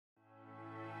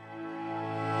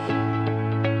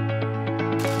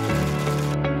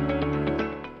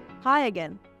Hi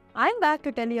again. I'm back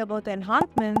to tell you about the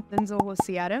enhancements in Zoho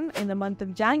CRM in the month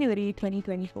of January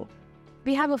 2024.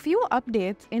 We have a few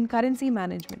updates in currency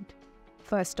management.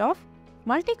 First off,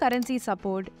 multi-currency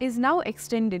support is now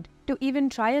extended to even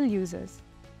trial users.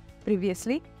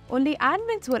 Previously, only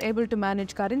admins were able to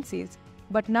manage currencies,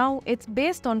 but now it's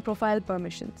based on profile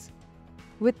permissions.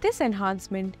 With this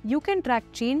enhancement, you can track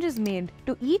changes made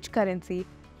to each currency,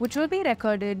 which will be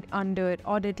recorded under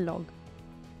audit log.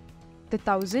 The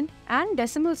thousand and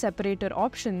decimal separator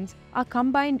options are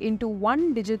combined into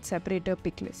one digit separator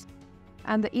pick list,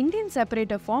 and the Indian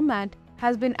separator format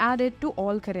has been added to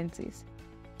all currencies.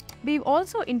 We've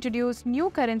also introduced new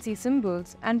currency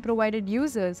symbols and provided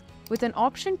users with an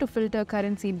option to filter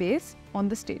currency based on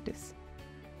the status.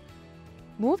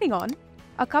 Moving on,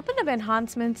 a couple of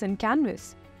enhancements in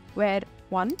Canvas, where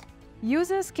 1.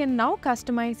 Users can now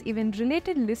customize even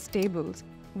related list tables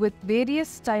with various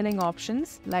styling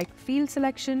options like field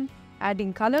selection,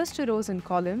 adding colors to rows and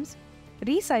columns,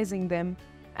 resizing them,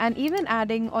 and even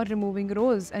adding or removing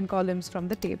rows and columns from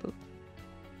the table.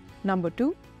 Number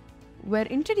 2.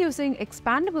 We're introducing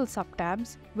expandable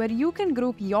subtabs where you can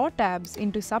group your tabs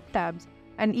into subtabs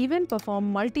and even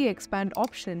perform multi-expand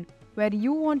option where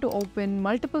you want to open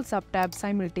multiple subtabs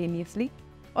simultaneously,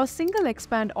 or single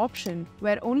expand option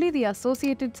where only the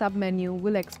associated submenu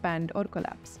will expand or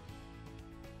collapse.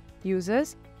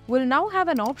 Users will now have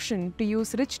an option to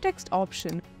use rich text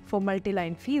option for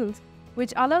multi-line fields,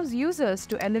 which allows users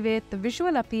to elevate the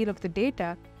visual appeal of the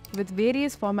data with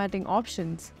various formatting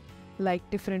options like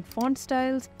different font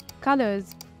styles,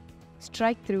 colors,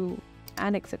 strike-through,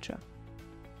 and etc.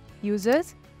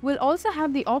 Users will also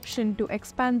have the option to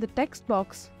expand the text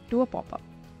box to a pop-up.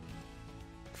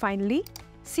 Finally,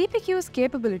 CPQ's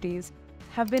capabilities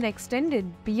have been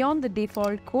extended beyond the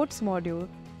default quotes module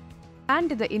and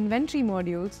to the inventory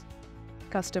modules,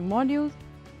 custom modules,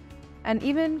 and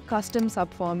even custom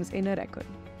subforms in a record.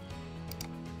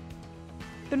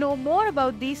 To know more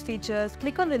about these features,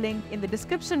 click on the link in the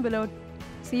description below.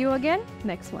 See you again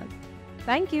next month.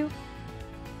 Thank you.